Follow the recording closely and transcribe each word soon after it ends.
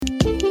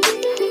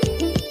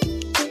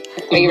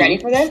Are you ready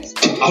for this?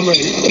 I'm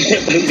ready.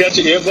 You got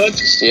your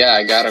earbuds? Yeah,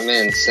 I got them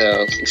in,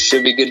 so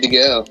should be good to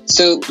go.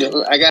 So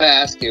I gotta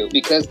ask you,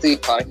 because the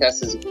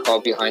podcast is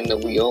called Behind the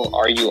Wheel,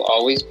 are you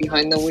always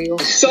behind the wheel?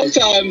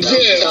 Sometimes,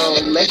 yeah. So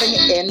living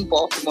in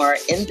Baltimore,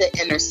 in the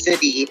inner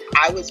city,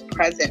 I was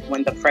present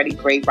when the Freddie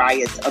Gray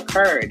riots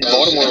occurred.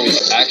 Baltimore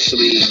was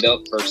actually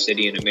the first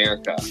city in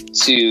America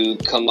to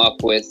come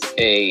up with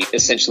a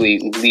essentially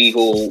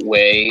legal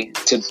way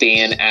to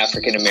ban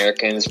African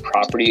Americans'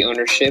 property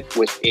ownership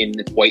within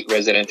white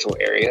residential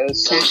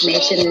areas. Snack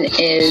Nation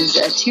is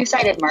a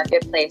two-sided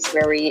marketplace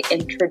where we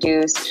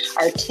introduce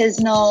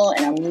artisanal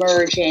and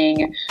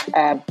emerging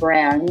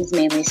brands,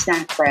 mainly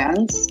snack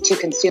brands, to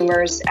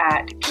consumers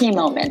at key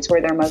moments where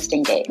they're most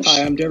engaged.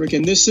 Hi, I'm Derek,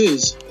 and this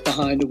is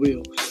Behind the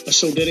Wheel, a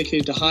show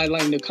dedicated to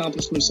highlighting the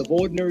accomplishments of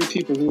ordinary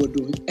people who are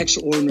doing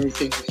extraordinary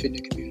things within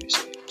their communities.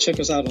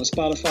 Check us out on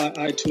Spotify,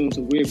 iTunes,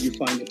 or wherever you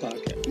find your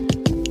podcast.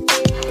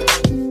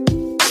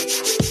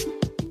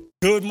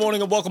 Good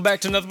morning and welcome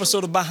back to another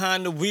episode of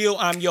Behind the Wheel.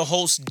 I'm your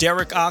host,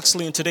 Derek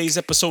Oxley, and today's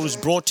episode is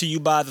brought to you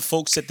by the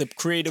folks at the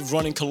Creative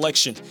Running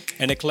Collection,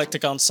 an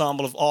eclectic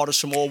ensemble of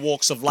artists from all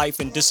walks of life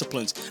and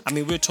disciplines. I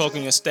mean, we're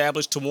talking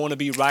established to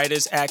wannabe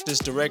writers, actors,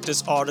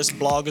 directors, artists,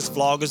 bloggers,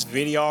 vloggers,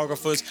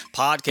 videographers,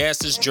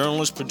 podcasters,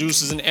 journalists,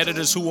 producers, and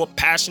editors who are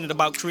passionate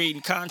about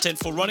creating content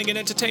for running and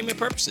entertainment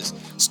purposes.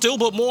 Still,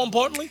 but more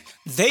importantly,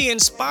 they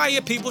inspire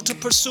people to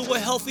pursue a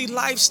healthy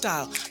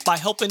lifestyle by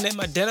helping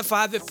them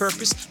identify their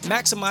purpose,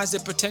 maximize their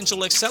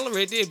potential,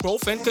 accelerate their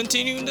growth, and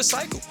continue in the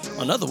cycle.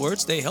 In other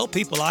words, they help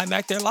people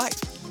IMAC their life.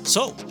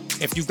 So,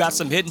 if you've got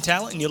some hidden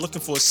talent and you're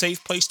looking for a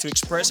safe place to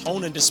express,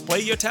 hone, and display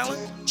your talent,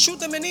 shoot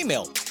them an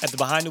email at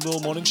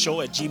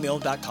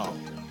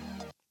thebehindthewheelmorningshow@gmail.com.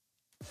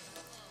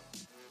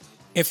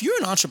 If you're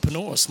an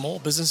entrepreneur, a small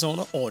business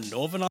owner, or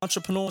know of an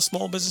entrepreneur, or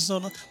small business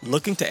owner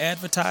looking to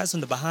advertise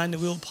on the Behind the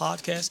Wheel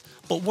podcast,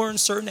 but weren't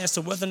certain as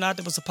to whether or not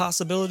there was a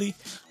possibility,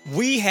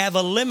 we have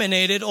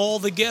eliminated all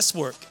the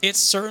guesswork. It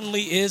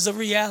certainly is a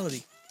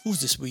reality.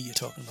 Who's this we you're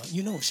talking about?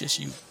 You know it's just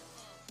you.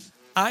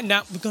 We're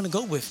going to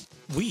go with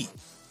we.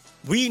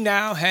 We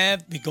now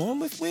have, we going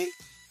with we?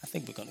 I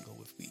think we're going to go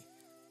with we.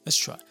 Let's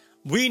try.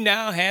 We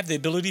now have the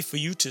ability for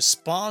you to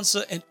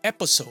sponsor an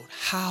episode.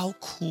 How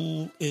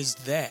cool is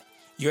that?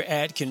 Your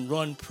ad can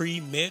run pre,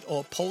 mid,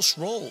 or post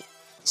roll.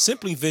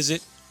 Simply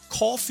visit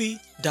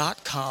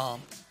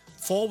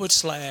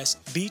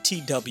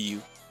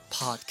coffee.com/BTW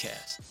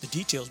podcast. The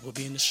details will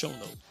be in the show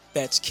note.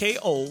 That's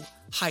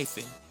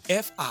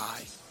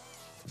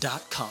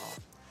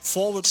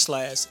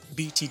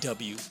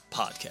KO-fi.com/BTW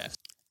podcast.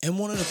 And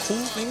one of the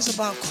cool things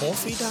about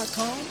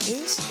coffee.com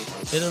is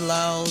it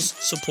allows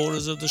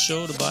supporters of the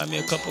show to buy me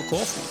a cup of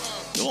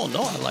coffee. You all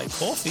know I like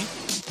coffee.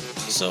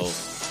 So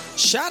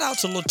shout out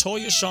to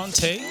Latoya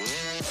Shante,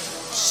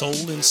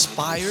 Soul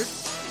Inspired,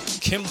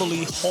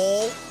 Kimberly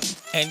Hall,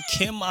 and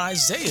Kim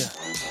Isaiah.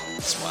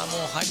 That's why I'm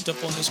all hyped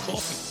up on this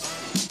coffee.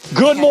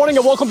 Good morning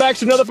and welcome back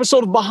to another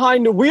episode of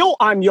Behind the Wheel.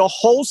 I'm your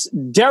host,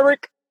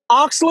 Derek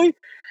Oxley.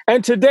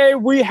 And today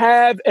we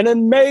have an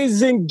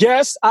amazing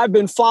guest. I've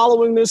been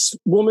following this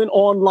woman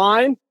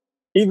online,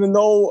 even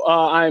though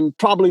I'm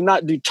probably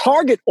not the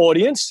target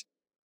audience.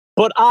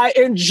 But I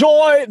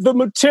enjoy the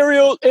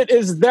material. It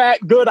is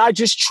that good. I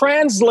just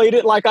translate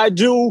it like I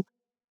do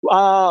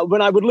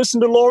when I would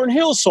listen to Lauryn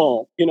Hill's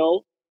song. You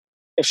know,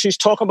 if she's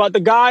talking about the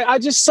guy, I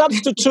just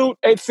substitute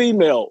a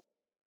female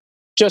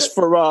just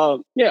for,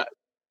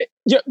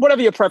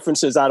 whatever your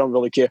preference is. I don't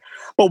really care.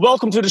 But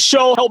welcome to the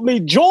show. Help me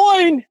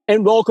join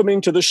in welcoming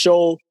to the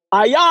show,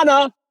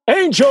 Ayana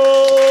Angel.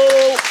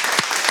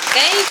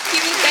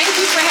 Thank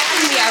you for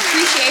having me. I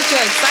appreciate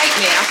your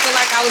excitement. I feel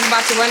like I was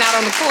about to run out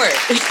on the court.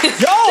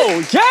 Yo,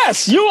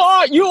 yes, you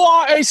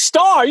are a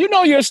star. You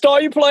know you're a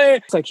star. You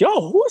playing. It's like,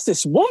 yo, who is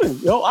this woman?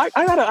 Yo, I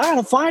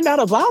gotta find out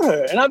about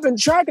her. And I've been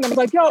tracking. I'm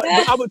like, yo,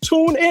 I would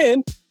tune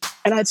in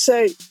and I'd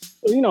say,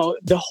 you know,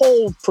 the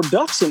whole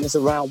production is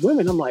around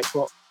women. I'm like,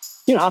 well,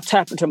 you know, I'll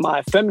tap into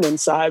my feminine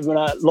side when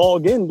I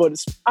log in, but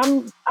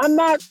I'm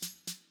not.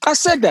 I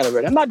said that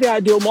already. I'm not the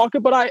ideal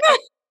market, but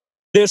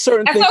there's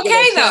certain things that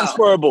are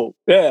transferable.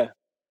 Yeah.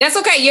 That's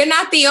okay. You're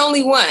not the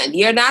only one.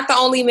 You're not the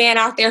only man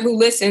out there who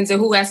listens and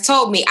who has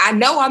told me. I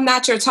know I'm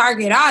not your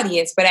target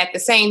audience, but at the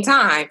same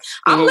time,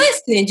 I'm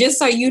listening, just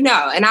so you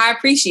know, and I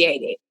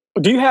appreciate it.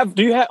 Do you have?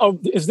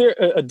 Is there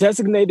a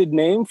designated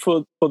name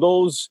for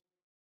those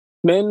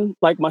men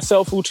like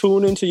myself who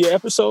tune into your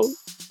episode?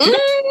 You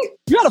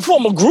got to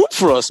form a group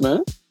for us,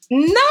 man.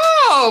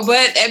 No,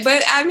 but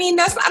I mean,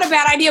 that's not a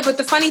bad idea. But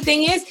the funny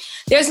thing is,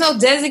 there's no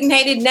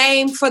designated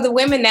name for the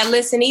women that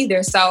listen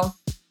either. So,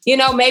 you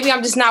know, maybe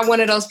I'm just not one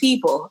of those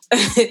people.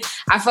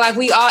 I feel like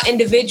we all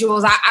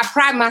individuals. I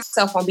pride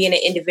myself on being an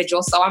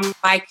individual. So I'm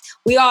like,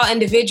 we all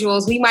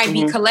individuals. We might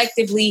be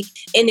collectively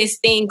in this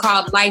thing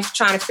called life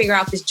trying to figure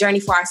out this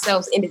journey for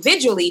ourselves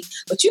individually.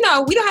 But, you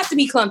know, we don't have to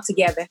be clumped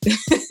together.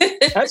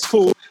 That's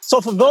cool. So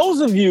for those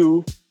of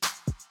you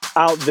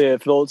out there,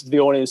 for those of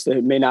the audience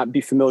that may not be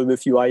familiar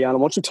with you, Ayana,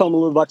 why don't you tell them a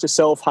little about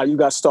yourself, how you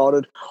got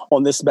started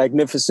on this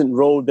magnificent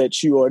road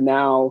that you are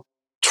now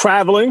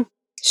traveling?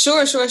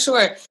 Sure.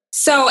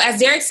 So as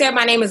Derek said,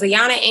 my name is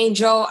Ayana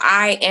Angel.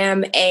 I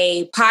am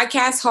a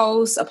podcast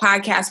host, a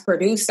podcast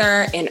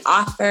producer, an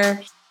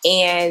author,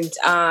 and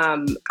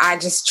I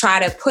just try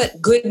to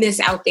put goodness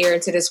out there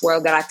into this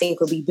world that I think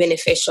will be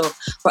beneficial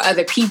for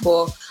other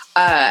people.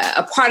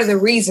 A part of the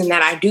reason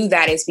that I do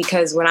that is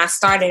because when I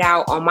started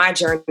out on my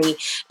journey,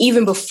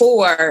 even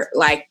before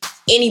like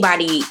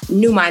anybody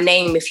knew my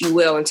name, if you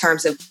will, in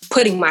terms of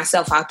putting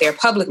myself out there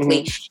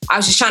publicly, I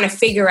was just trying to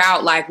figure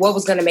out like what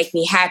was going to make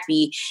me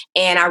happy.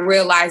 And I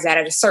realized that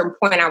at a certain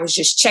point, I was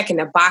just checking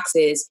the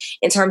boxes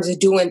in terms of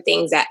doing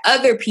things that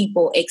other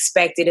people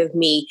expected of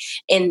me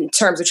in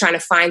terms of trying to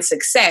find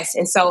success.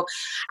 And so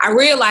I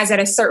realized at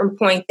a certain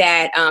point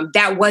that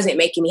that wasn't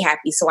making me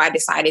happy. So I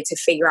decided to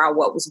figure out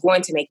what was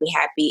going to make me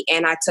happy.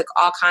 And I took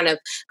all kind of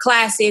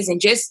classes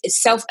and just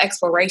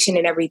self-exploration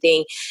and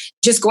everything,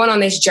 just going on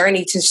this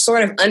journey to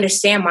sort of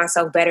understand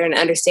myself better and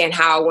understand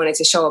how I wanted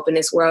to show up in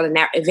this world. And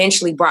that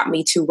eventually brought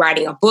me to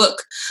writing a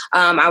book.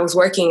 I was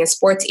working in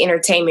sports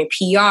entertainment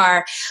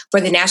PR for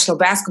the National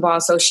Basketball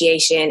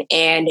Association.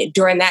 And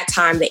during that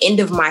time, the end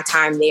of my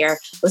time there,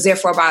 was there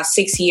for about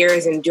 6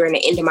 years. And during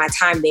the end of my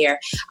time there,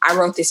 I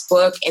wrote this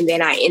book. And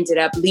then I ended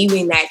up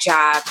leaving that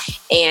job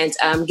and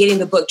getting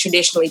the book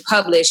traditionally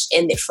published.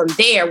 And from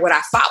there, what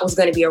I thought was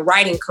going to be a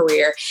writing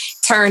career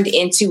turned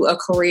into a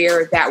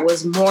career that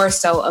was more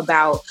so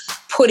about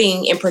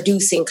putting and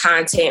producing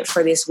content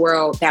for this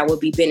world that would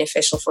be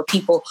beneficial for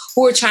people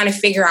who are trying to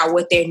figure out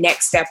what their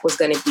next step was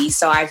going to be.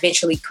 So I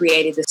eventually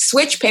created the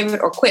Switch, Pivot,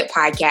 or Quit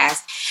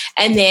podcast.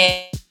 And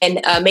then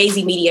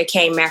Maisie Media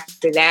came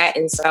after that.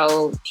 And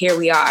so here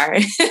we are.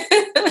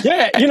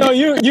 Yeah,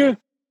 you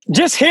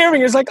just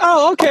hearing is like,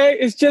 oh, okay,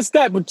 it's just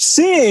that. But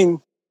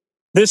seeing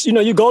this,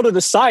 you go to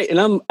the site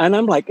and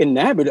I'm like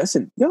enamored. I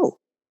said, yo,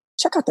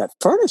 check out that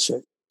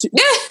furniture.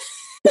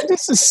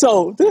 This is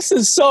so,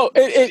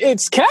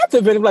 it's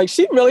captivating. Like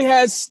she really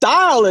has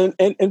style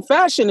and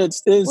fashion.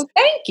 Well,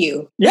 thank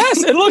you.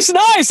 Yes, it looks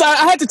nice. I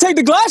had to take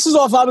the glasses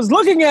off. I was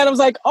looking at it. I was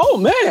like, oh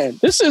man,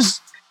 this is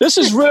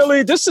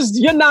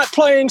you're not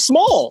playing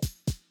small.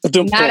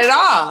 Not at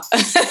all.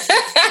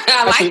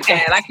 I like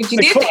that. I like that you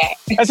did that.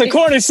 That's a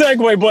corny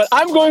segue, but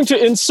I'm going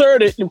to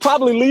insert it and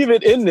probably leave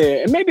it in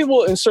there. And maybe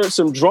we'll insert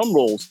some drum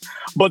rolls.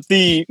 But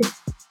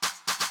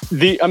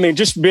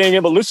just being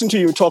able to listen to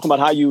you talking about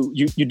how you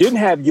didn't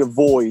have your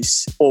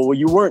voice or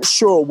you weren't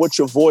sure what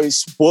your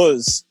voice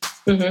was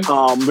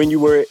when you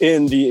were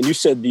and you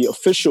said the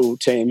official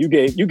team, you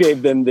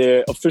gave them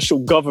their official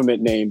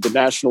government name, the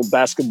National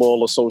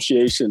Basketball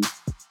Association.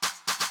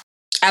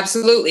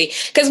 Absolutely.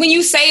 Because when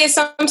you say it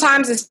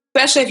sometimes,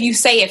 especially if you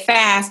say it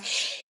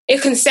fast,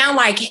 it can sound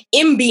like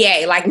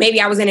MBA, like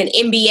maybe I was in an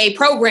MBA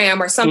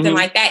program or something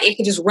like that. It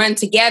could just run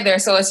together.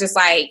 So it's just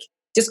like,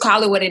 just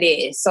call it what it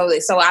is. So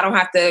I don't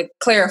have to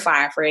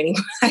clarify for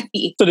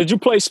anybody. So did you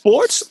play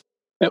sports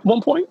at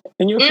one point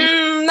in your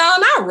career? No,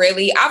 not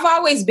really. I've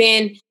always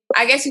been,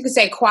 I guess you could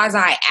say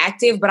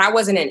quasi-active, but I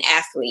wasn't an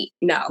athlete.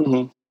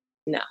 No.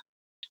 No.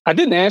 I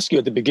didn't ask you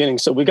at the beginning,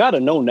 so we got to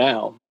know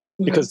now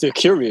because they're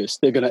curious.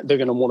 They're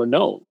gonna want to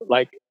know.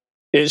 Like,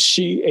 is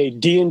she a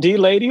D&D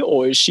lady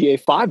or is she a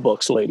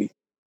 $5 lady?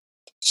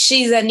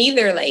 She's a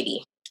neither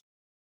lady.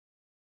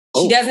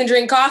 She doesn't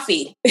drink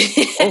coffee.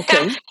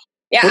 Okay.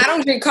 Yeah, I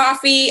don't drink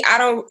coffee. I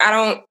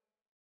don't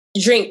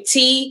drink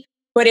tea.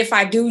 But if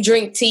I do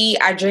drink tea,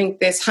 I drink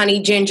this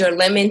honey ginger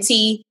lemon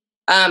tea.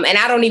 And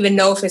I don't even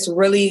know if it's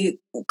really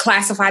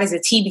classified as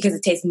a tea because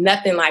it tastes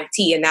nothing like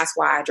tea, and that's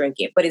why I drink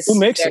it. But it's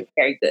very,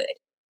 very good.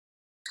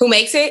 Who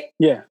makes it?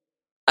 Yeah.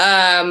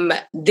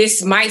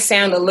 This might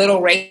sound a little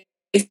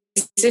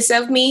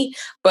racist of me,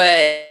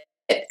 but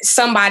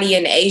somebody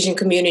in the Asian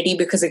community,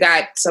 because it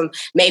got some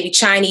maybe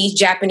Chinese,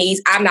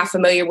 Japanese. I'm not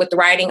familiar with the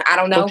writing. I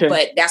don't know,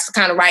 but that's the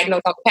kind of writing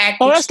on the package.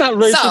 Oh, that's not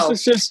racist. So,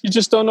 it's just, you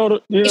just don't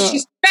know. It's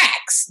just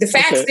facts. The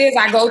facts is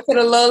I go to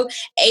the little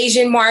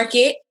Asian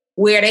market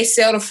where they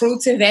sell the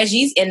fruits and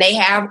veggies and they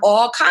have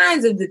all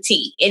kinds of the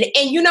tea. And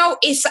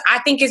I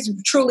think it's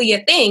truly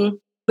a thing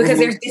because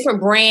there's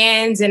different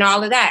brands and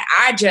all of that.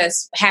 I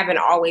just haven't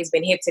always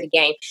been hip to the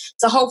game.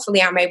 So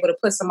hopefully I'm able to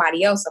put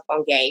somebody else up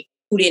on game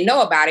who didn't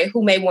know about it,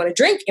 who may want to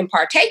drink and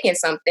partake in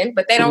something,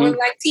 but they don't really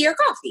like tea or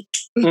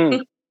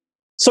coffee.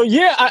 So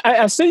yeah,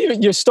 I see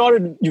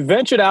you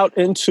ventured out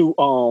into,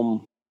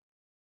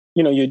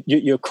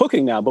 you're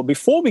cooking now. But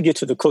before we get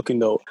to the cooking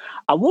though,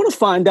 I want to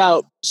find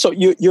out, so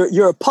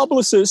you're a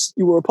publicist,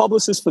 you were a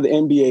publicist for the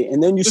NBA.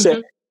 And then you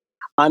said,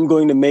 I'm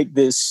going to write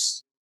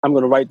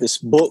this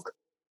book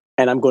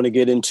and I'm going to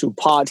get into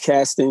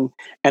podcasting.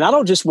 And I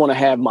don't just want to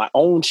have my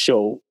own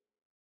show.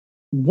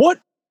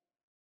 What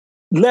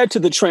led to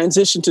the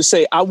transition to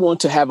say, I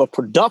want to have a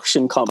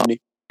production company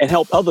and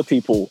help other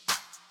people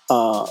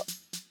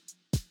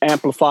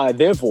amplify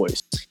their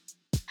voice?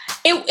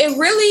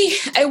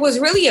 It was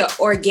really an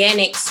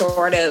organic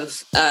sort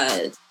of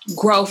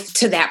growth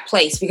to that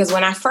place, because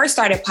when I first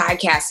started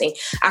podcasting,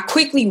 I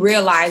quickly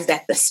realized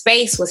that the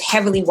space was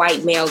heavily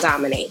white male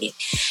dominated.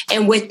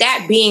 And with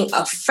that being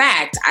a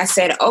fact, I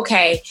said,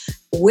 okay,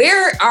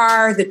 where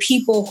are the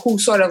people who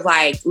sort of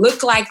like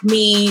look like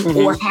me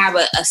or have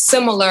a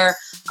similar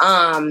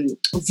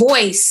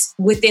voice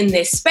within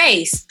this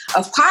space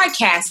of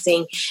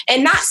podcasting,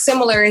 and not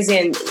similar as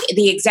in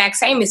the exact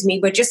same as me,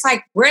 but just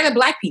like, where are the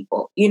Black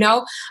people,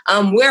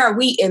 where are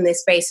we in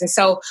this space? And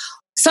so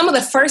some of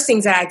the first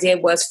things that I did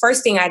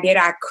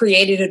I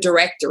created a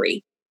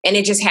directory, and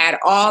it just had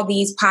all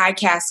these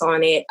podcasts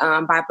on it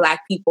by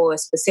Black people, and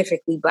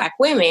specifically Black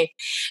women.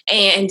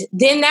 And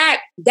then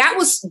that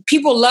was,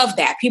 people loved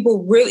that.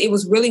 It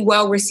was really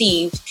well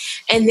received.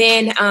 And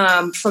then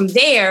from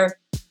there,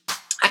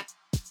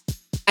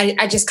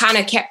 I just kind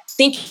of kept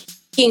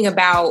thinking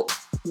about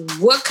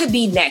what could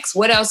be next.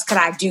 What else could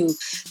I do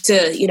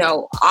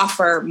to,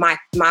 offer my,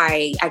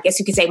 I guess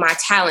you could say, my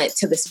talent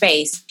to the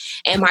space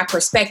and my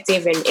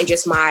perspective and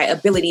just my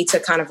ability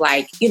to kind of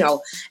like,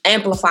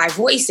 amplify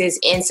voices.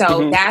 And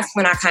so that's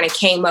when I kind of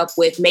came up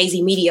with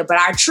Maisy Media. But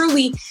I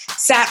truly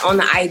sat on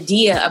the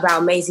idea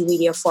about Maisy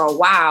Media for a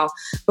while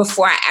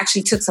before I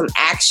actually took some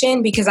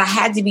action, because I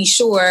had to be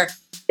sure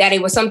that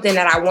it was something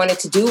that I wanted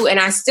to do. And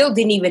I still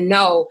didn't even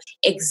know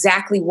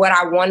exactly what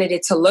I wanted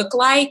it to look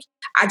like.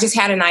 I just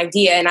had an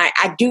idea. And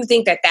I do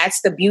think that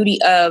that's the beauty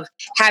of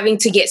having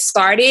to get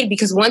started,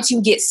 because once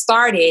you get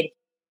started,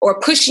 or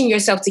pushing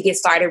yourself to get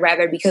started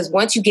rather, because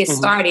once you get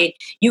started,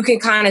 you can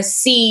kind of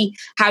see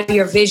how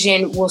your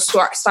vision will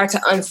start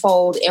to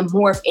unfold and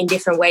morph in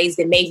different ways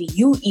than maybe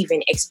you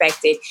even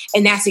expected.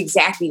 And that's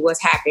exactly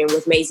what's happened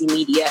with Maisy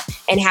Media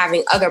and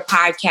having other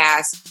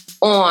podcasts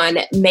on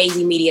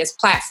Maisy Media's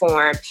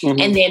platform,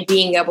 and then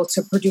being able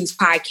to produce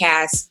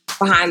podcasts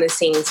behind the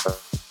scenes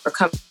for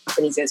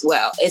companies as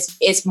well.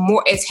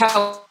 It's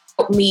helped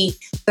me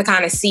to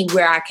kind of see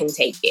where I can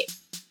take it.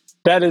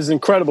 That is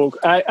incredible.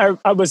 I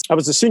was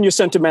a senior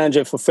center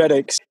manager for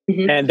FedEx,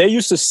 and they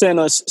used to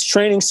send us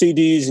training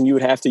CDs, and you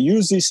would have to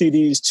use these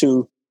CDs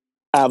to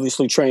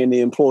obviously train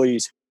the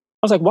employees.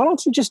 I was like, why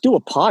don't you just do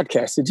a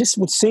podcast? It just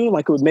would seem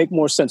like it would make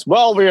more sense.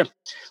 Well, I'm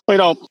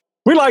like,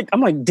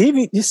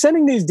 you're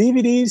sending these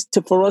DVDs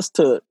for us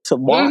to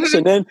watch,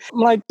 and then I'm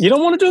like, you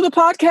don't want to do the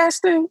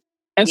podcasting?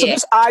 And so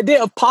this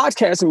idea of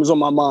podcasting was on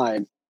my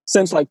mind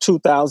since like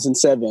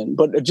 2007,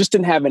 but it just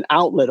didn't have an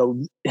outlet or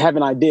have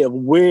an idea of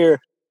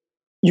where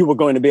you were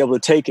going to be able to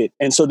take it.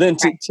 And so then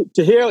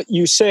to hear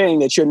you saying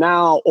that you're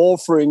now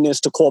offering this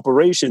to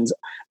corporations,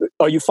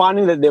 are you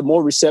finding that they're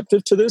more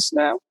receptive to this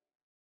now?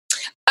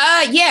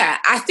 Yeah,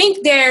 I think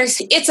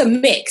it's a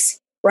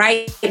mix,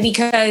 right?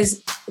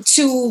 Because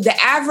to the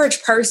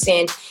average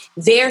person,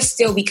 they're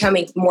still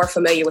becoming more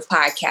familiar with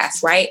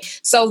podcasts, right?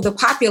 So the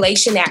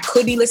population that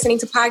could be listening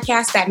to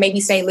podcasts, that maybe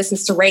say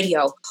listens to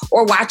radio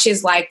or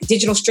watches like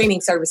digital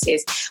streaming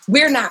services,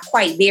 we're not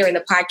quite there in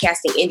the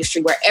podcasting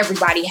industry where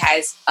everybody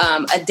has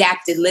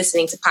adapted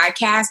listening to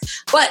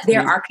podcasts, but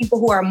there are people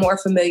who are more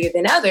familiar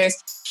than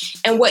others.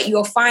 And what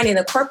you'll find in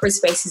the corporate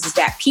spaces is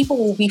that people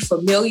will be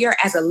familiar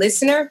as a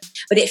listener,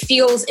 but it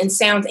feels and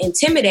sounds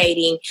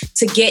intimidating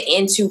to get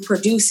into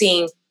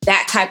producing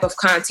that type of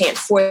content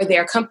for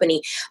their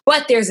company.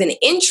 But there's an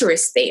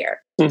interest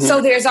there.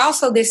 So there's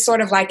also this sort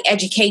of like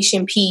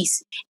education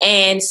piece.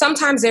 And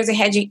sometimes there's a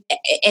hesitation.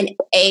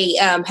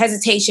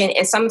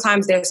 And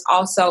sometimes there's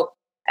also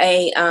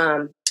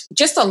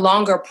just a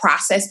longer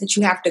process that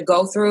you have to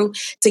go through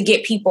to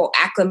get people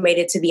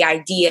acclimated to the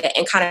idea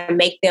and kind of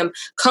make them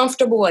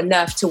comfortable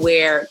enough to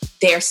where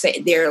they're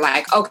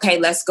like, okay,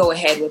 let's go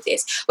ahead with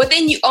this. But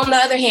then on the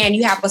other hand,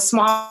 you have a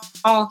small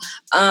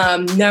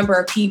number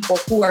of people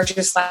who are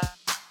just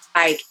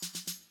like,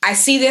 I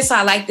see this,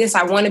 I like this,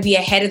 I want to be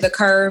ahead of the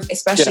curve,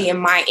 especially in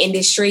my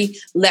industry,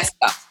 let's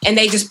go. And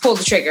they just pull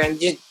the trigger and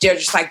they're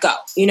just like, go,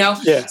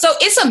 Yeah. So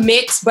it's a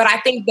mix, but I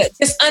think that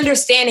just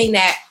understanding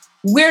that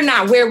we're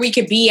not where we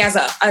could be as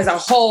a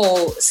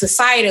whole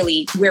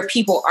societally, where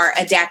people are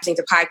adapting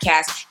to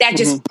podcasts, that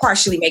just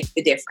partially makes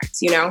the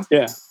difference,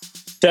 Yeah,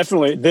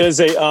 definitely.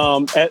 There's at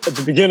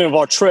the beginning of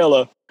our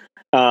trailer,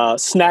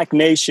 Snack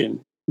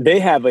Nation, they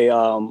have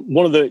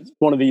one of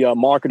the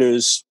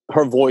marketers,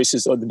 her voice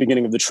is at the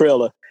beginning of the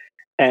trailer,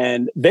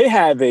 and they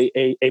have a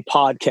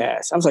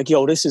podcast. I was like,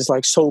 yo, this is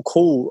like so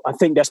cool. I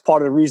think that's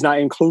part of the reason I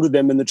included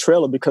them in the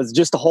trailer, because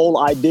just the whole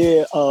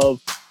idea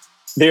of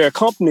their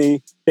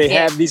company, they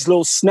have these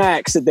little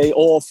snacks that they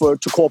offer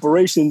to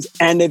corporations,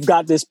 and they've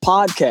got this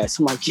podcast.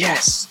 I'm like,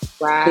 yes.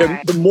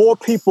 Right. The more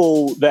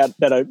people that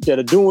are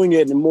doing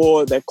it, and the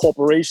more that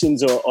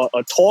corporations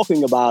are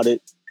talking about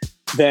it,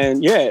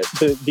 then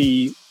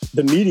the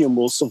medium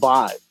will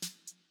survive.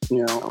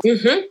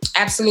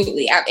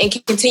 Absolutely,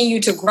 and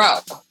continue to grow.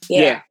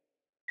 Yeah.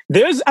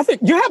 I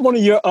think you have one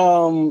of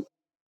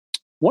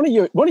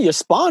your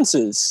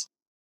sponsors.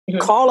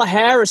 Carla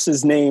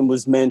Harris's name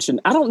was mentioned.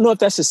 I don't know if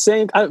that's the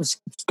same. I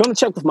was going to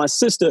check with my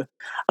sister.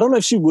 I don't know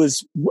if she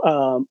was.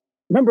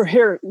 Remember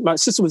here, my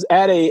sister was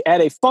at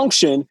a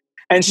function,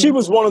 and she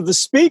was one of the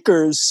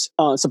speakers.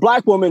 It's a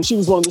Black woman. She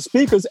was one of the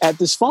speakers at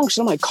this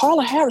function. I'm like,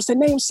 Carla Harris. That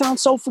name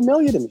sounds so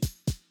familiar to me.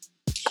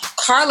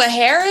 Carla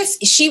Harris.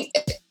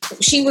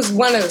 she was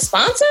one of the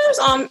sponsors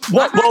on.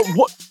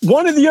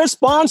 One of your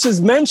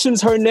sponsors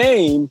mentions her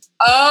name.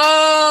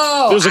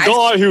 Oh, there's a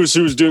guy who's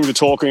doing the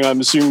talking. I'm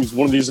assuming he's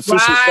one of these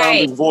official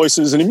sounding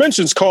voices, and he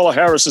mentions Carla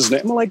Harris's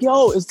name. I'm like,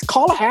 yo, is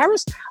Carla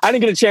Harris? I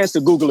didn't get a chance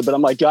to Google it, but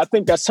I'm like, yo, I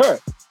think that's her.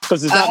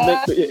 Because it's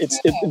not, it's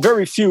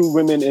very few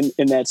women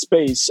in that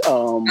space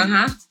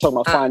talking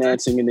about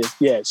financing and this.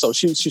 Yeah, so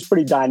she's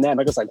pretty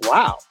dynamic. It's like,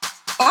 wow,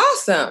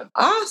 awesome.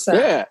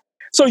 Yeah.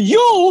 So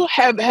you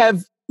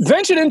have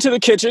ventured into the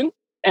kitchen,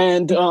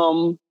 and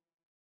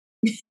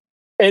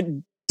it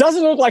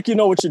doesn't look like you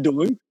know what you're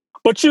doing,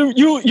 but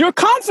you're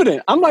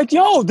confident. I'm like,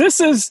 yo,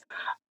 this is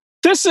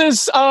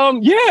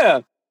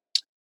yeah.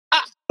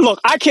 Look,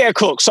 I can't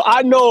cook, so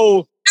I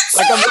know.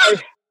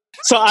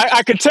 So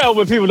I can tell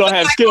when people don't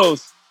have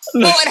skills.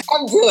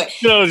 I'm good.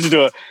 You know what you're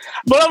doing.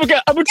 But I'm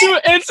gonna do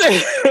it.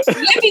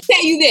 Let me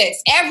tell you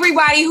this.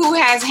 Everybody who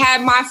has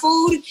had my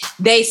food,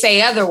 they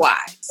say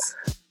otherwise.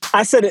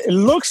 I said it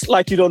looks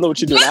like you don't know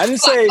what you're doing. I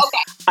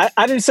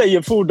didn't say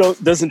your food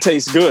doesn't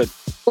taste good.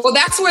 Well,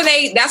 that's where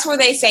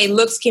they say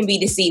looks can be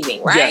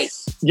deceiving, right?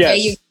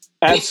 Yes.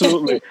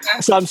 Absolutely.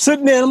 So I'm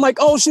sitting there and I'm like,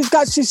 oh,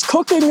 she's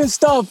cooking and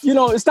stuff. You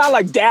know, it's not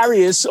like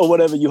Darius or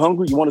whatever. You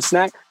hungry? You want a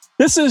snack?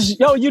 This is,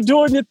 you're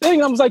doing your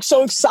thing. I was like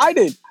so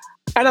excited.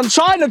 And I'm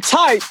trying to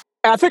type.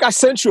 And I think I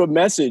sent you a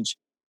message,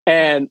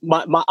 and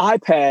my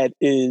iPad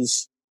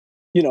is,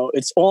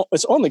 it's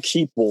on the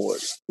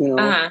keyboard,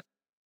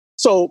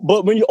 So,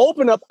 but when you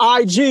open up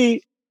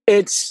IG,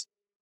 it's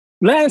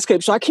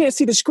landscape. So I can't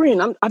see the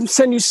screen. I'm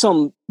sending you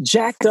some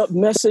jacked up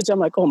message. I'm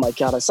like, oh my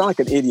God, I sound like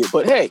an idiot,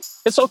 but hey,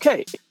 it's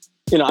okay.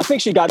 I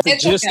think she got the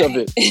gist of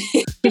it.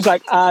 She's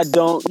like, I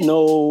don't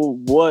know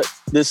what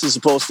this is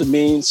supposed to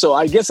mean. So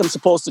I guess I'm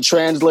supposed to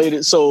translate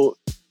it. So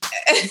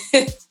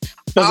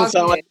doesn't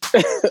sound like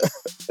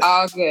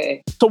all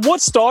good. So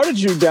what started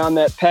you down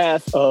that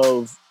path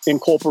of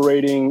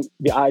incorporating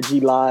the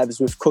IG lives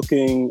with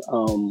cooking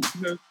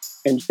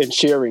and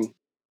sharing?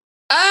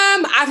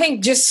 I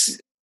think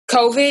just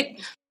COVID,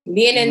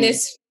 being in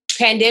this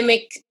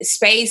pandemic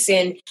space,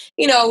 and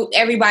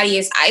everybody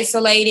is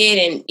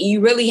isolated, and you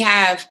really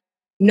have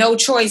no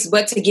choice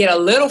but to get a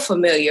little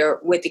familiar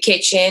with the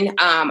kitchen.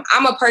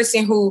 I'm a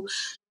person who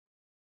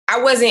I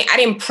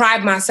didn't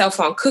pride myself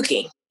on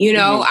cooking.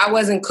 I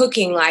wasn't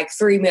cooking like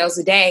 3 meals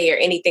a day or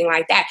anything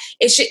like that.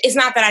 It's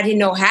not that I didn't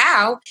know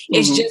how.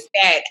 It's just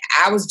that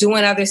I was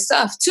doing other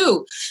stuff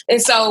too.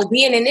 And so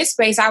being in this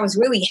space, I was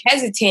really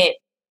hesitant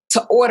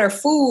to order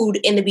food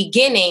in the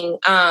beginning,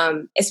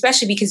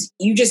 especially because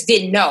you just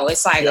didn't know.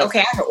 It's like,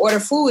 okay, I can order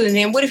food, and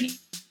then what if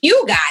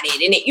you got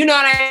it? And you know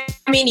what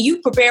I mean?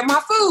 You prepared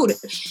my food.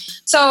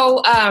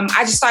 So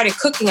I just started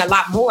cooking a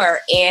lot more,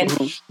 and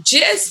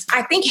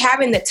I think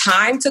having the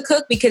time to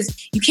cook,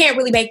 because you can't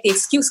really make the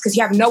excuse because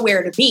you have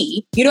nowhere to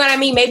be. You know what I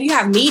mean? Maybe you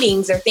have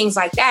meetings or things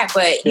like that,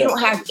 but you don't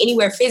have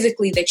anywhere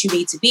physically that you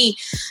need to be.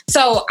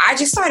 So I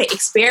just started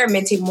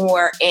experimenting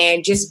more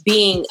and just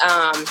being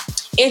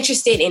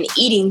interested in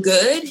eating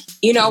good,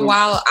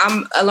 while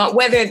I'm alone,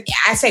 whether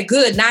I say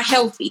good, not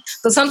healthy.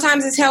 So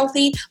sometimes it's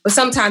healthy, but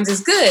sometimes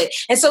it's good.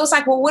 And so it's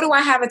like, well, what do I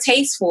have a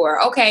taste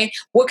for? Okay,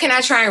 what can I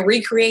try and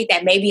recreate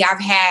that maybe I've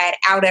had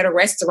out at a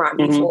restaurant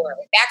before?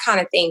 That kind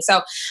of thing.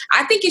 So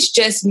I think it's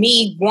just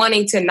me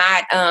wanting to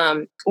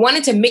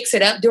mix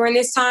it up during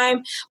this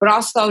time, but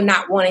also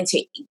not wanting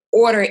to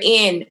order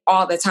in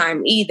all the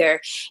time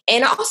either.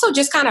 And also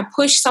just kind of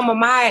push some of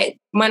my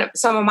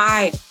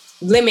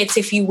limits,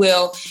 if you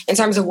will, in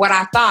terms of what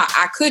I thought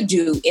I could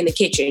do in the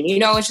kitchen.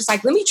 It's just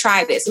like, let me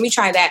try this, let me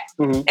try that.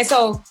 And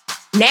so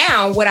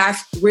now what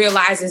I've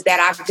realized is that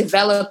I've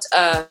developed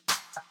a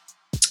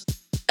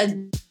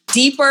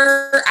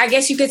deeper, I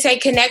guess you could say,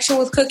 connection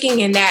with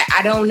cooking, in that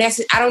I don't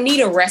need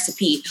a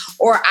recipe,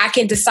 or I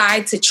can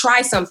decide to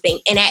try something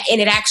and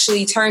it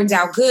actually turns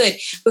out good,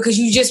 because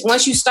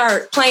once you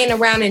start playing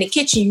around in the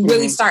kitchen, you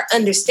really start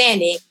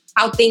understanding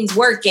how things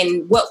work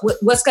and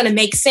what's going to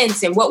make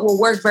sense and what will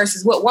work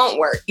versus what won't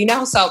work,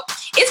 So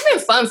it's been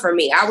fun for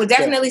me. I would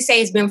definitely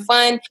say it's been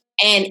fun,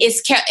 and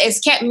it's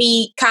kept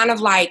me kind of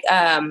like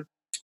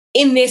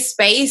in this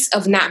space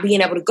of not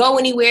being able to go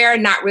anywhere,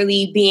 not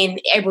really being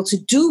able to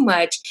do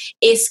much.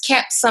 It's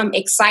kept some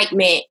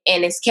excitement,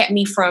 and it's kept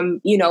me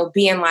from,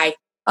 being like,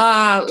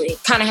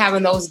 kind of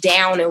having those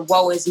down and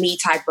woe is me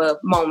type of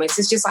moments.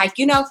 It's just like,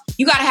 you got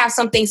to have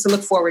some things to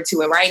look forward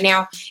to. And right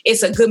now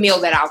it's a good meal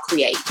that I'll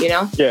create,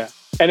 Yeah.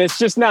 And it's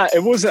just I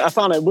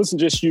found it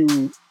wasn't just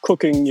you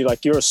cooking,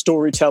 you're a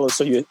storyteller.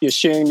 So you're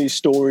sharing these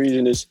stories,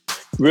 and it's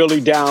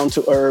really down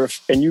to earth.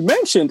 And you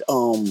mentioned,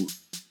 I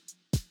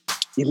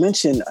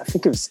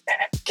think it was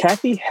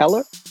Kathy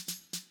Heller.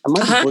 I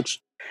might be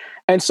butchered.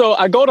 And so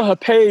I go to her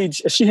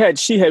page. She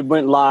had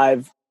went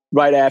live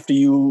right after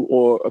you,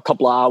 or a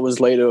couple of hours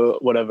later,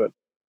 whatever.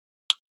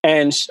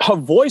 And her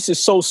voice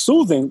is so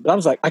soothing. But I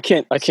was like, I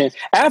can't.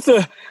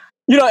 After,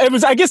 it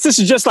was, I guess this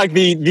is just like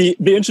the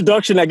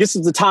introduction. I guess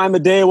it's the time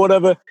of day or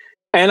whatever.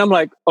 And I'm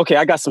like, okay,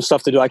 I got some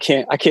stuff to do. I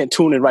can't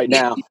tune in right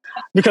now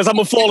because I'm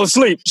gonna fall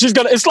asleep.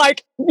 It's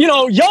like,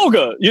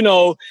 yoga,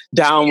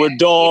 downward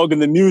dog,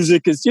 and the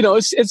music is,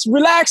 it's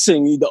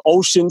relaxing. The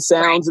ocean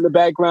sounds in the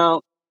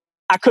background.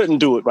 I couldn't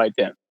do it right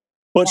then.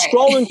 But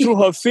scrolling through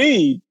her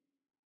feed,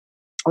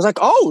 I was like,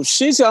 oh,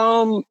 she's,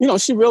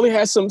 she really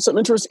has some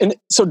interest. And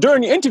so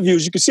during the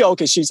interviews, you could see,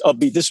 okay, she's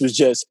upbeat. This was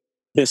just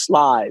this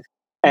live.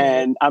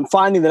 And I'm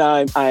finding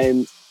that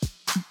I'm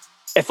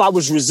if I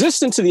was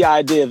resistant to the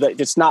idea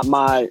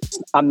that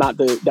I'm not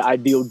the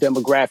ideal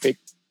demographic,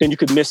 then you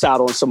could miss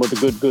out on some of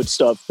the good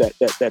stuff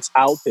that's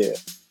out there.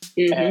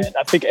 Mm-hmm. And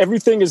I think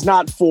everything is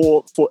not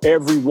for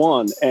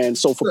everyone. And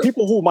so for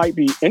people who might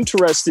be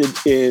interested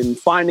in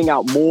finding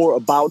out more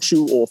about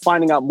you or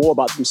finding out more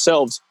about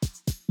themselves,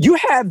 you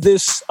have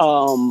this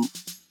 1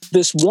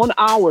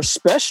 hour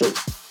special.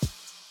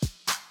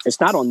 It's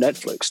not on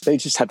Netflix. They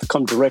just have to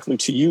come directly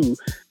to you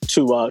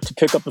to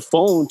pick up the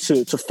phone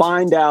to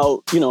find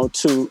out,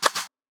 to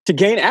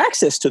gain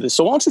access to this.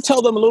 So why don't you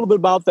tell them a little bit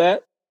about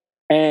that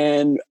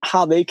and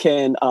how they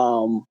can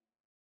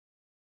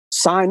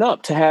sign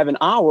up to have an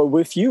hour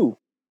with you?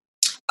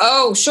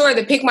 Oh, sure.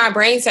 The Pick My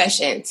Brain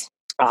sessions.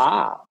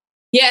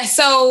 Yeah.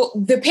 So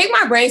the Pick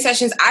My Brain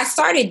sessions, I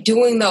started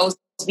doing those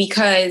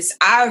because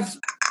I've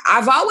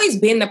always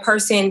been the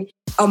person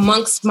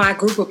amongst my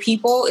group of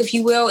people, if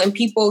you will, and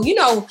people,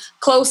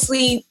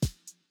 closely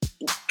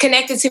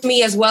connected to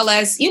me as well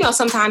as,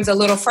 sometimes a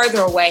little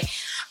further away,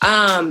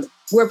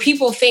 where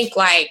people think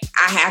like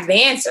I have the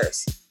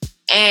answers.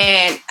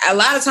 And a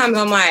lot of times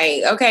I'm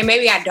like, okay,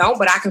 maybe I don't,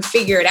 but I can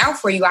figure it out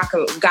for you. I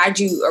can guide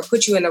you or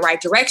put you in the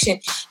right direction.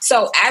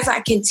 So as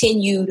I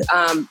continued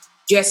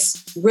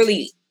just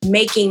really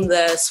making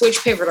the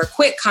Switch, Pivot, or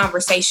Quit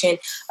conversation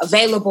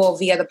available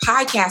via the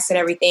podcast and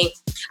everything,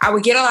 I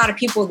would get a lot of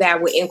people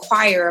that would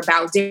inquire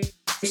about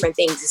different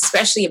things,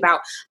 especially about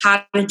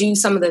how to do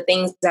some of the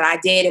things that I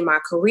did in my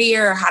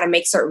career, how to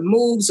make certain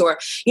moves, or,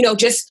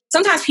 just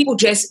sometimes people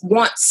just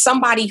want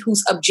somebody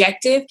who's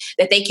objective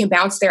that they can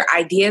bounce their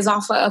ideas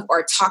off of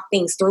or talk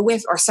things through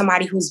with, or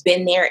somebody who's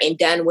been there and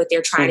done what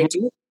they're trying to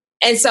do.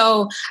 And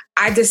so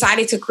I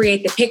decided to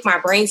create the Pick My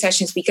Brain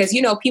sessions because,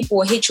 people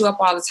will hit you up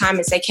all the time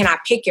and say, can I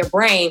pick your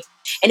brain?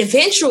 And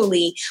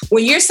eventually,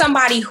 when you're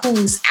somebody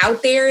who's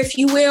out there, if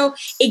you will,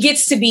 it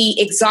gets to be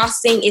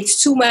exhausting.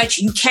 It's too much.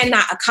 You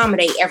cannot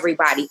accommodate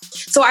everybody.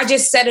 So I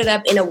just set it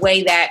up in a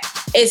way that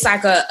it's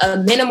like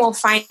a minimal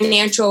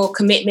financial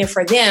commitment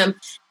for them.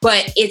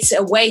 But it's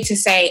a way to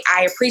say,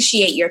 I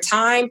appreciate your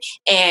time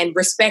and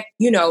respect,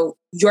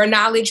 your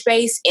knowledge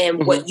base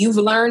and what you've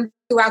learned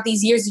throughout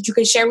these years that you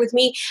can share with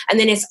me. And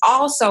then it's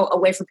also a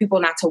way for people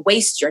not to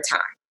waste your time.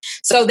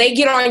 So they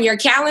get on your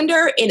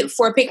calendar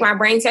for a Pick My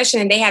Brain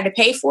session and they had to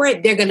pay for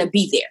it, they're going to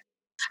be there.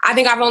 I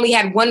think I've only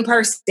had one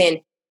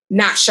person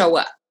not show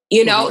up,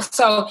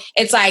 So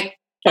it's like...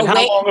 And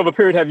how long of a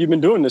period have you been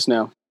doing this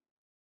now?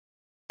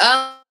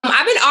 I've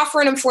been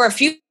offering them for a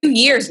few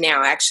years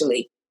now,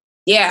 actually.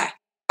 Yeah.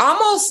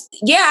 Almost.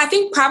 Yeah, I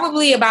think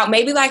probably about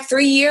maybe like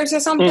 3 years or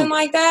something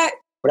like that.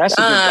 Well, that's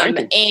a good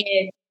rating.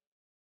 And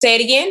say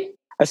it again.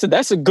 I said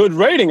that's a good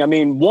rating. I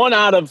mean, 1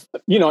 out of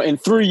in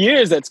 3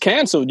 years that's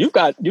canceled. You've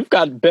got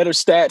better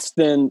stats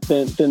than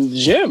the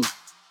gym.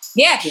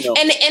 Yeah,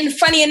 and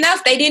funny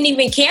enough, they didn't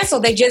even cancel.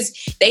 They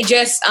just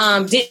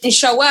didn't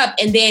show up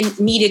and then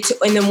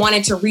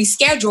wanted to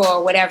reschedule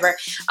or whatever.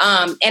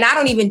 And I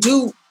don't even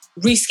do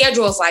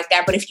reschedules like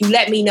that, but if you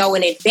let me know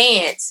in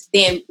advance,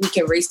 then we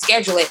can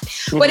reschedule it.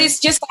 But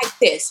it's just like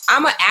this.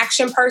 I'm an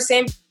action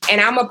person,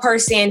 and I'm a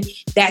person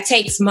that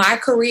takes my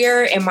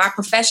career and my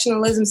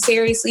professionalism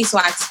seriously. So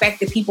I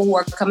expect the people who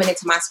are coming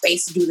into my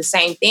space to do the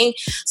same thing.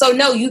 So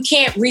no, you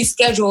can't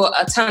reschedule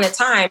a ton of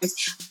times.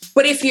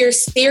 But if you're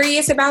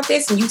serious about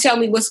this and you tell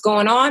me what's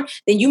going on,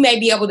 then you may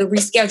be able to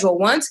reschedule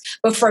once.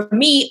 But for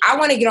me, I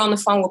want to get on the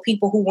phone with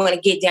people who want to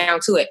get down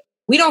to it.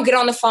 We don't get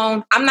on the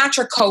phone. I'm not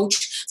your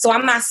coach. So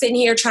I'm not sitting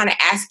here trying to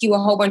ask you a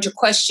whole bunch of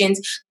questions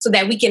so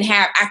that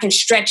I can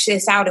stretch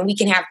this out and we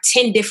can have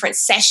 10 different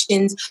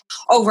sessions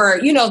over,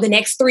 the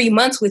next 3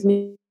 months with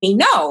me.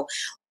 No,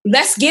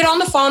 let's get on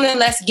the phone and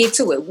let's get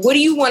to it. What do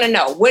you want to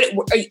know?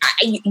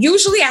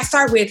 Usually I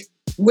start with,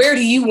 where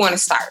do you want to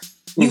start?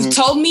 You've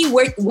told me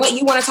what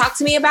you want to talk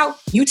to me about.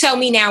 You tell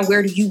me now,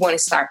 where do you want to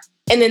start?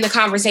 And then the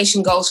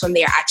conversation goes from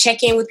there. I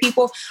check in with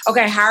people.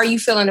 Okay, how are you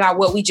feeling about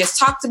what we just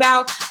talked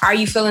about? How are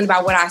you feeling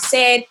about what I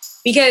said?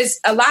 Because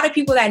a lot of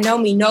people that know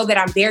me know that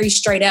I'm very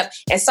straight up.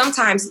 And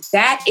sometimes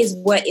that is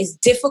what is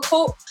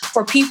difficult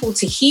for people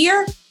to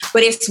hear,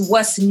 but it's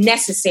what's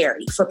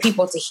necessary for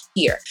people to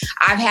hear.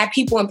 I've had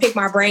people in Pick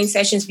My Brain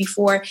sessions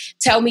before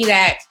tell me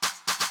that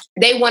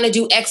they want to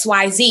do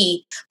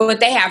XYZ, but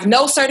they have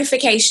no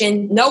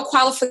certification, no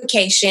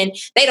qualification.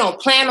 They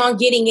don't plan on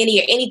getting any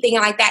or anything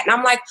like that. And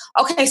I'm like,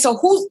 okay, so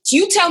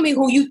you tell me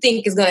who you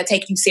think is going to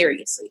take you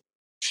seriously.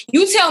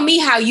 You tell me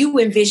how you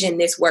envision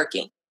this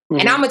working.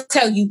 And I'm going to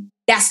tell you,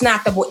 that's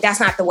not the way. That's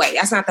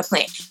not the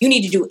plan. You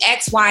need to do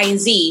X, Y, and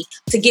Z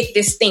to get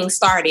this thing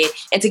started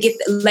and to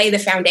lay the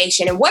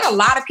foundation. And what a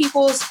lot of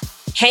people's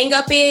hang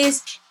up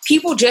is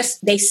people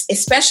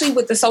especially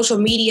with the social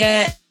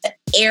media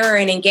era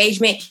and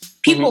engagement,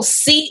 people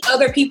see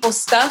other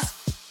people's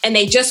stuff and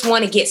they just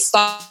want to get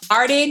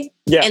started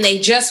and they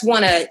just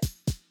want to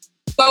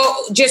go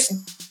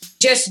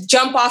just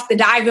jump off the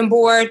diving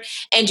board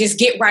and just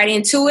get right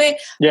into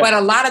it. Yeah. But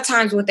a lot of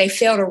times what they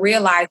fail to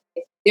realize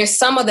is there's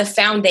some of the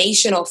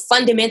foundational,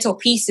 fundamental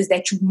pieces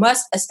that you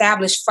must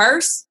establish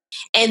first,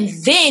 and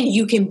then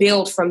you can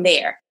build from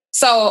there.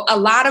 So a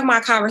lot of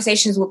my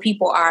conversations with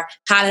people are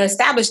how to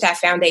establish that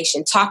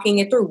foundation, talking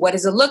it through. What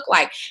does it look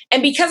like?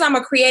 And because I'm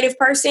a creative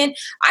person,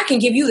 I can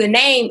give you the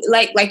name,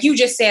 like you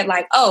just said,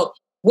 like, oh,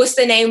 what's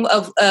the name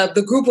of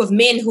the group of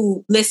men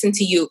who listen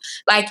to you?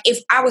 Like,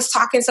 if I was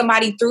talking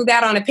somebody through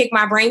that on a Pick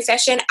My Brain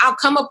session, I'll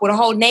come up with a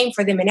whole name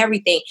for them and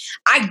everything.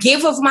 I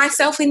give of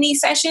myself in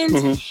these sessions,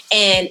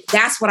 and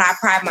that's what I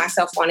pride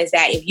myself on, is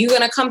that if you're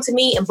going to come to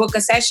me and book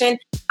a session,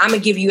 I'm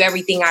going to give you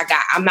everything I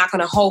got. I'm not going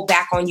to hold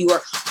back on you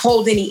or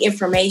hold any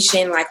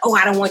information like, oh,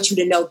 I don't want you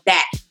to know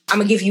that. I'm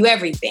going to give you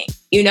everything,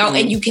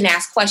 and you can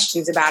ask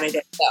questions about it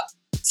as well.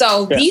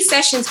 So these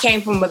sessions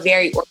came from a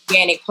very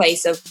organic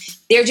place of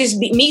they're just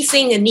me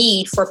seeing a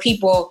need for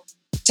people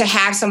to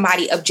have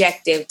somebody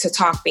objective to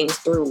talk things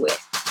through with.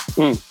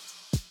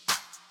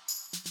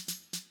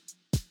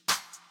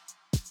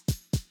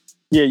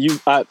 Yeah,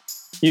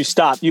 you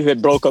stopped. You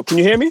had broke up. Can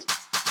you hear me?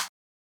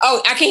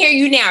 Oh, I can hear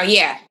you now.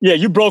 Yeah. Yeah,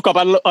 you broke up.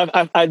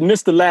 I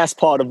missed the last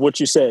part of what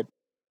you said.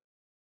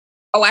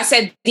 Oh, I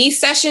said these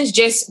sessions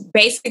just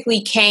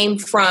basically came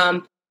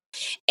from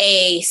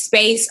a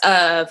space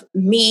of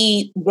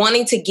me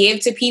wanting to give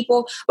to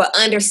people, but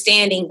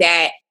understanding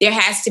that there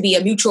has to be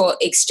a mutual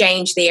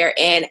exchange there.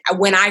 And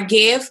when I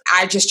give,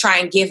 I just try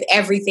and give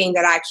everything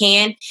that I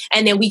can.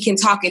 And then we can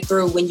talk it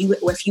through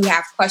if you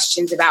have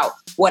questions about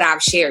what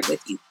I've shared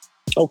with you.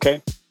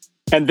 Okay.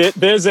 And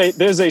there's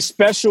a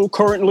special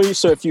currently.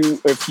 So if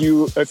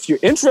you're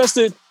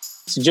interested,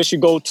 suggest you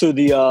go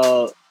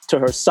to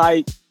her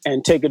site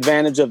and take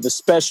advantage of the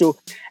special.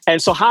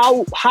 And so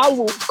how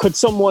could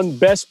someone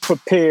best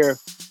prepare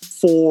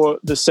for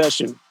the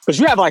session? Because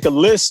you have like a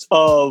list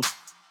of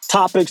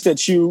topics that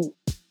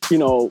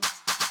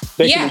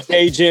they can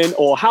engage in,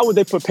 or how would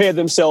they prepare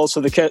themselves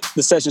for the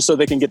session so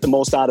they can get the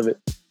most out of it?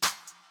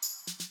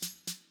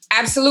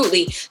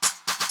 Absolutely.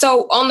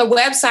 So on my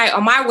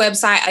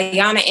website,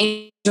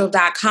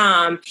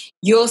 ayanaangel.com,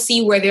 you'll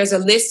see where there's a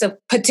list of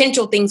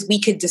potential things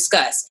we could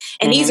discuss.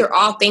 And these are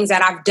all things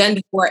that I've done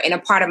before and a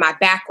part of my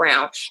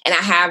background. And I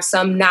have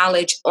some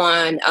knowledge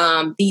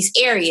on these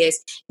areas.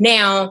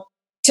 Now,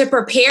 to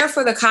prepare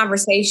for the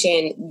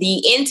conversation, the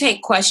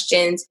intake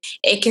questions,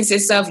 it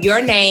consists of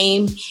your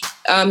name,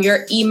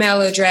 your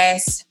email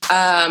address,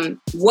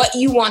 what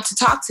you want to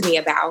talk to me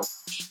about,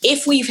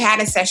 if we've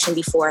had a session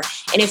before,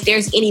 and if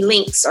there's any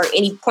links or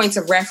any points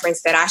of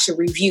reference that I should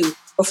review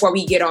before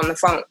we get on the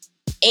phone.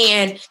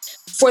 And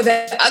for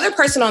the other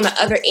person on the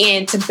other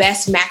end to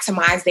best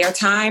maximize their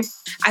time,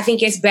 I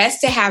think it's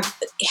best to have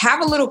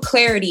a little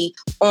clarity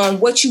on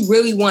what you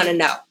really want to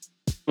know.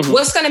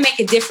 What's going to make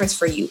a difference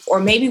for you? Or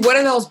maybe what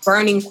are those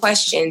burning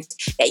questions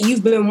that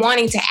you've been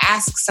wanting to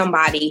ask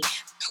somebody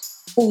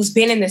who's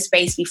been in the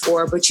space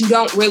before, but you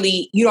don't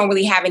really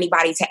have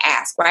anybody to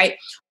ask, right?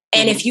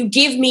 And if you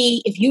give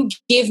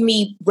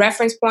me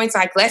reference points,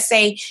 like let's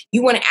say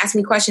you want to ask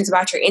me questions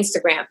about your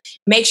Instagram,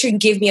 make sure you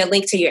give me a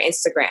link to your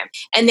Instagram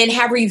and then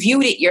have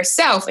reviewed it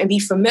yourself and be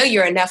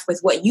familiar enough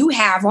with what you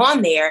have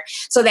on there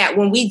so that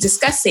when we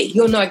discuss it,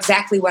 you'll know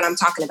exactly what I'm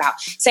talking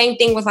about. Same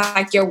thing with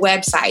like your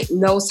website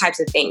and those types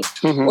of things.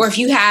 Or if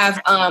you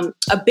have a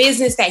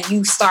business that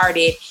you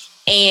started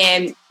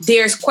and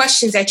there's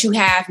questions that you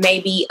have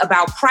maybe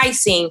about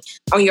pricing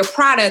on your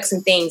products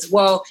and things,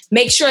 well,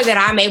 make sure that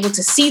I'm able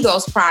to see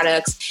those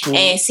products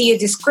and see a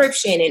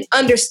description and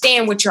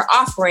understand what you're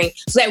offering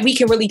so that we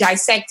can really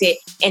dissect it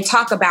and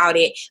talk about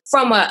it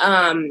from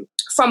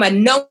a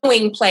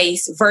knowing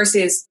place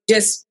versus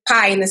just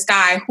pie in the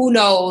sky. Who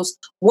knows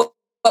what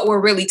we're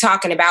really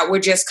talking about? We're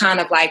just kind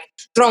of like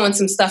throwing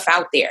some stuff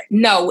out there.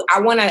 No, I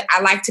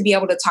like to be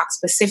able to talk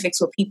specifics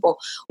with people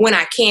when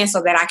I can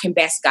so that I can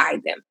best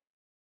guide them.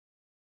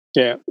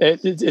 Yeah,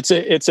 it's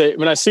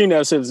when I seen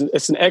that,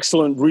 it's an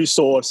excellent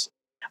resource.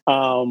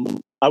 I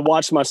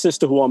watched my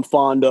sister, who I'm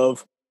fond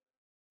of,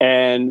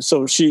 and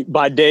so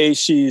by day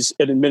she's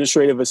an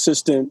administrative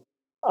assistant,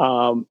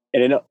 and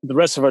in the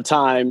rest of her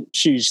time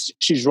she's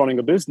running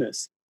a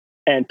business.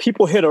 And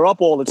people hit her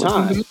up all the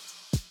time,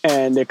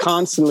 and they're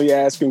constantly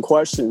asking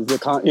questions.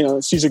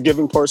 She's a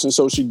giving person,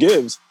 so she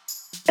gives.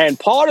 And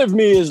part of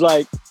me is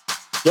like,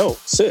 "Yo,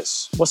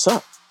 sis, what's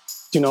up?"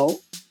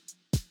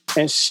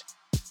 And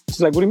she's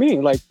like, "What do you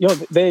mean?" Like,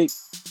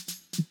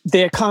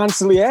 they're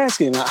constantly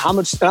asking how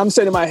much. And I'm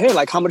saying in my head,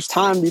 like, how much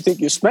time do you think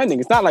you're spending?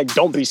 It's not like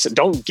don't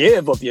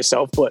give of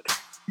yourself, but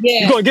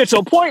you're gonna get to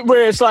a point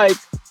where it's like,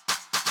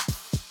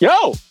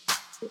 they'll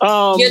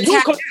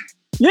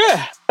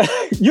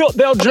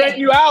drain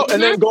you out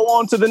and then go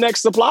on to the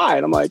next supply.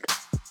 And I'm like,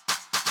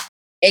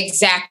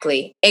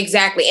 Exactly.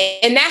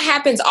 And that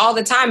happens all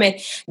the time. And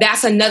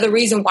that's another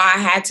reason why I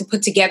had to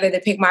put together the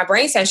Pick My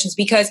Brain sessions,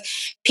 because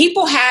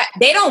people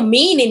they don't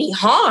mean any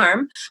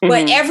harm,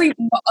 but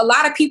a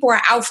lot of people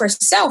are out for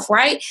self,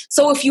 right?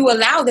 So if you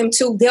allow them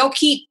to, they'll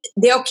keep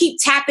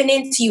tapping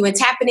into you and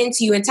tapping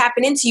into you and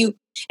tapping into you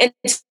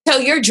until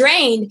you're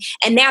drained.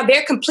 And now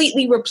they're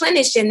completely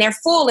replenished and they're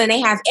full and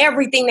they have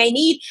everything they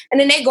need.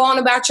 And then they go on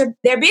about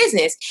their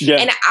business. Yeah.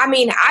 And I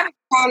mean, I've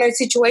encountered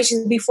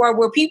situations before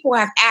where people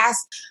have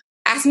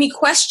asked me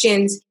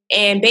questions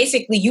and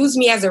basically used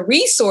me as a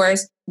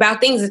resource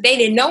about things that they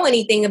didn't know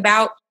anything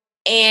about.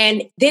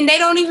 And then they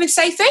don't even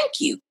say thank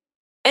you.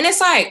 And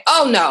it's like,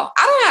 oh no,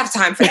 I don't have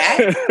time for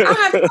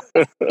that.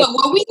 So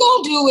what we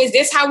gonna do is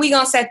this, how we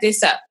gonna set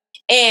this up.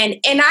 And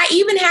I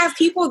even have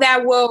people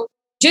that will,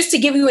 just to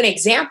give you an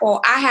example,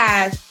 I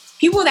have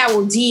people that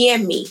will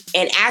DM me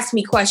and ask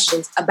me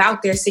questions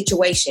about their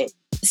situation,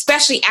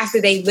 especially after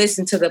they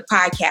listen to the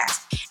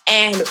podcast.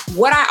 And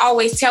what I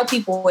always tell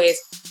people is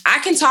I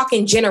can talk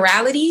in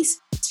generalities,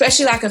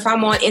 especially like if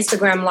I'm on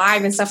Instagram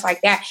Live and stuff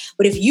like that.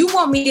 But if you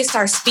want me to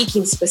start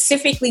speaking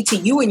specifically to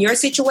you and your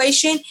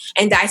situation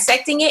and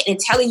dissecting it and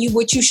telling you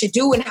what you should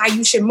do and how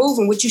you should move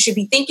and what you should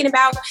be thinking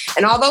about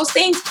and all those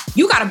things,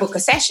 you got to book a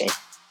session.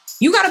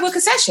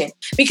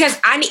 Because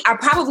I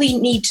probably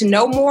need to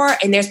know more,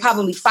 and there's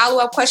probably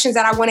follow-up questions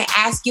that I want to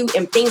ask you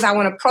and things I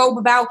want to probe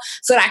about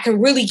so that I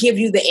can really give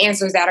you the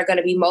answers that are going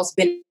to be most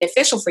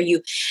beneficial for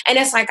you. And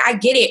it's like, I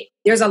get it.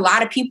 There's a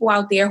lot of people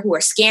out there who are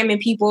scamming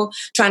people,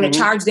 trying to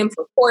charge them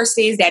for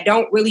courses that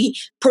don't really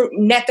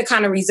net the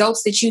kind of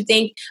results that you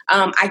think.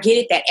 I get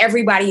it that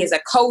everybody is a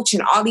coach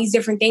and all these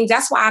different things.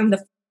 That's why I'm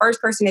the first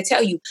person to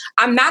tell you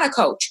I'm not a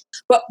coach.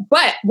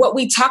 But what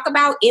we talk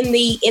about in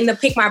the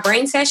Pick My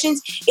Brain sessions,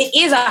 it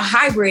is a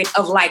hybrid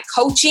of like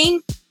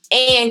coaching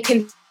and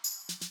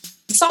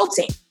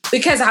consulting,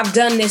 because I've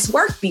done this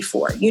work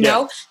before, you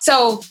know?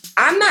 So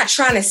I'm not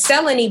trying to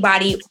sell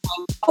anybody,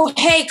 oh,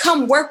 hey,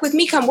 come work with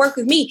me.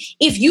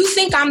 If you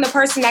think I'm the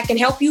person that can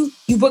help you,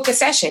 you book a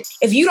session.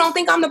 If you don't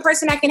think I'm the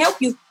person that can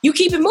help you, you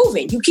keep it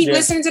moving. You keep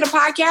listening to the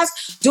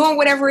podcast, doing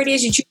whatever it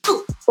is that you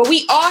do. But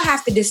we all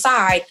have to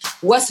decide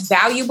what's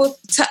valuable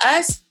to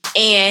us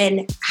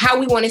and how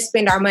we want to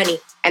spend our money.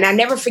 And I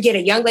never forget,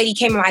 a young lady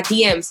came in my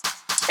DMs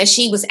and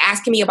she was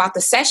asking me about the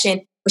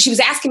session, but she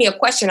was asking me a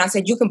question. I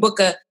said, you can book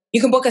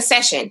a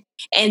session.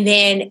 And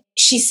then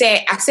she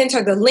said, I sent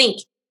her the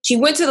link. She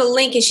went to the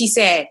link and she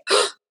said,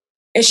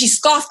 and she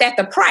scoffed at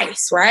the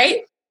price,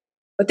 right?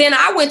 But then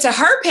I went to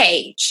her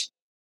page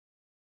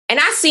and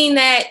I seen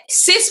that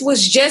sis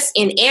was just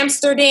in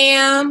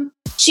Amsterdam.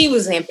 She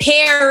was in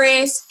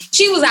Paris.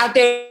 She was out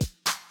there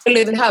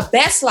living her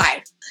best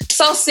life.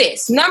 So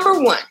sis, number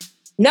one,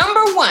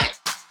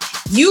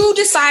 you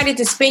decided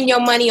to spend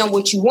your money on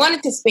what you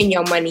wanted to spend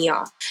your money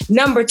on.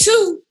 Number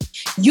two,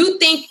 you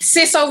think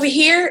sis over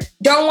here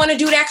don't want to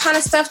do that kind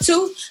of stuff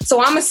too? So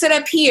I'm going to sit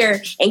up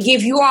here and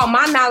give you all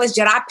my knowledge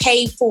that I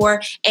paid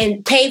for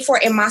in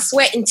my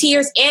sweat and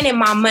tears and in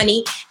my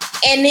money.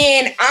 And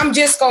then I'm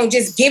just going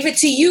to give it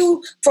to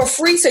you for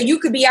free so you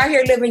could be out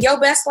here living your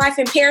best life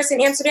in Paris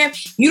and Amsterdam.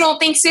 You don't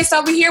think sis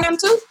over here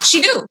want to?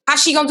 She do.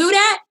 How's she going to do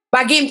that?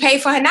 By getting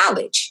paid for her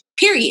knowledge,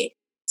 period.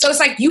 So it's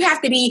like you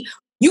have to be,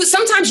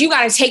 sometimes you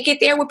got to take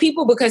it there with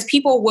people because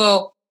people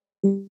will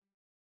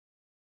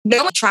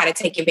try to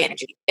take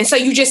advantage of you. And so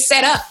you just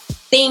set up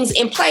things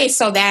in place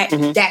so that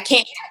that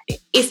can't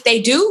happen. If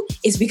they do,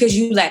 it's because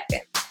you let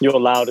them. You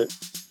allowed it.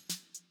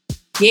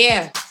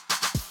 Yeah.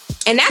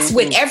 And that's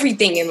with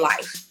everything in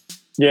life.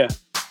 Yeah.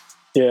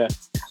 Yeah.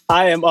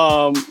 I am,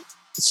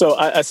 so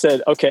I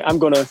said, okay, I'm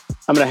gonna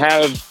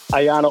have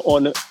Ayana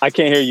on I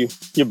can't hear you.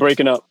 You're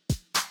breaking up.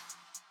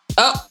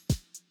 Oh,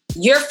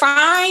 you're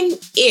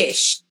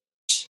fine-ish.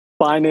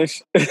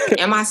 Fine-ish.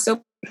 Am I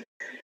still?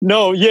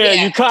 No,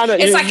 you kind of.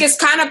 It's it's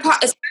kind of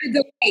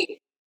debating.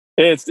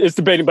 It's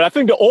debating, but I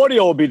think the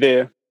audio will be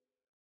there.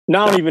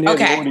 Now I don't even hear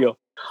the audio.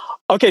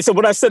 Okay, so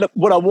what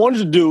I wanted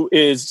to do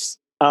is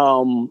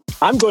I'm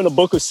going to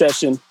book a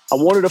session. I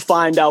wanted to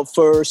find out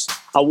first.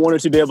 I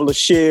wanted to be able to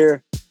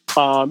share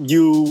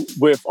you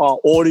with our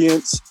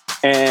audience,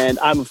 and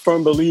I'm a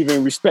firm believer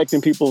in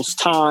respecting people's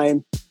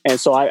time. And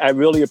so I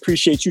really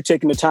appreciate you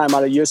taking the time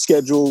out of your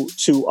schedule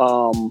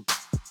to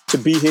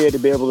be here, to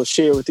be able to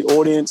share with the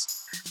audience.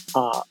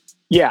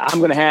 I'm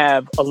going to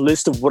have a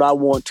list of what I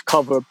want to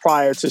cover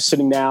prior to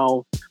sitting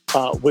down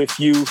with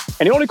you.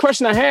 And the only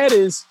question I had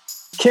is,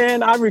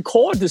 can I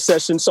record the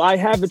session so I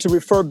have it to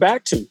refer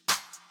back to?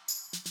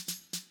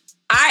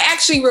 I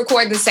actually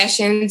record the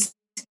sessions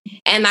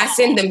and I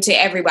send them to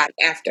everybody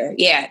after.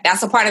 Yeah,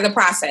 that's a part of the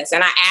process.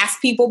 And I ask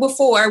people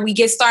before we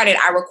get started,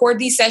 I record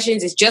these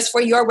sessions. It's just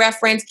for your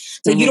reference.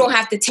 So you don't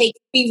have to take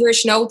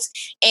feverish notes,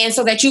 and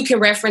so that you can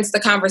reference the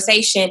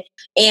conversation.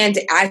 And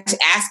I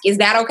ask, is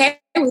that okay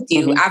with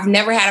you? I've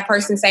never had a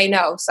person say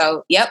no.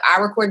 So, yep, I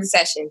record the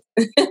session.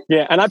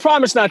 Yeah. And I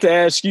promise not to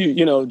ask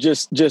you,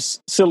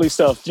 just silly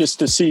stuff, just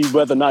to see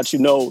whether or not,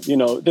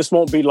 this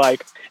won't be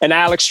like an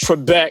Alex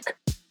Trebek,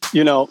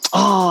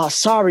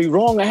 sorry,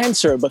 wrong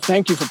answer, but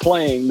thank you for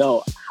playing.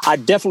 No, I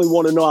definitely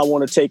want to know. I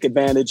want to take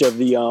advantage of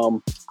the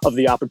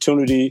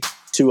opportunity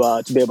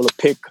to be able to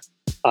pick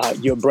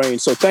your brain.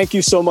 So thank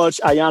you so much,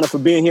 Ayanna, for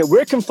being here.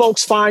 Where can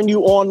folks find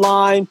you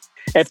online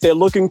if they're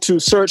looking to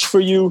search for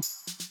you?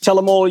 Tell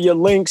them all your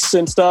links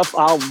and stuff.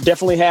 I'll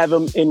definitely have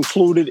them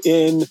included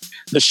in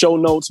the show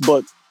notes,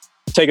 but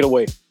take it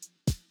away.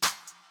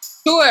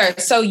 Sure.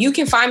 So you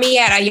can find me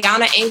at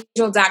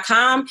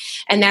AyannaAngel.com,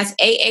 and that's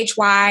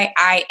AHYIANA,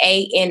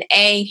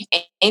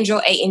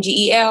 Angel,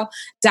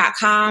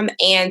 ANGEL.com.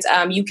 And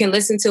you can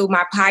listen to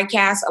my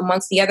podcast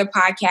amongst the other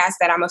podcasts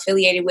that I'm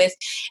affiliated with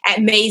at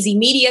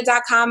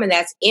MayzieMedia.com, and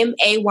that's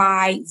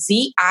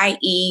MAYZIE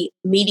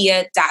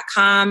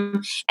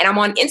media.com. And I'm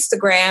on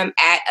Instagram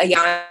at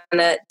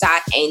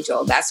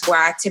Ayanna.angel. That's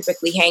where I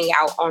typically hang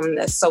out on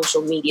the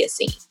social media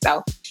scene.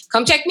 So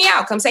come check me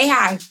out. Come say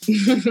hi.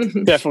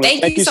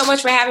 Definitely. Thank you so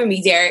much for having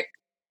me, Derek.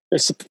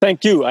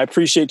 Thank you. I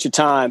appreciate your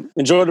time.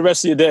 Enjoy the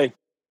rest of your day.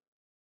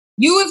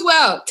 You as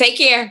well. Take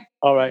care.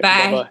 All right.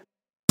 Bye.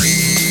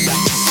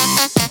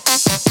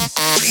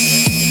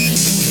 Bye-bye.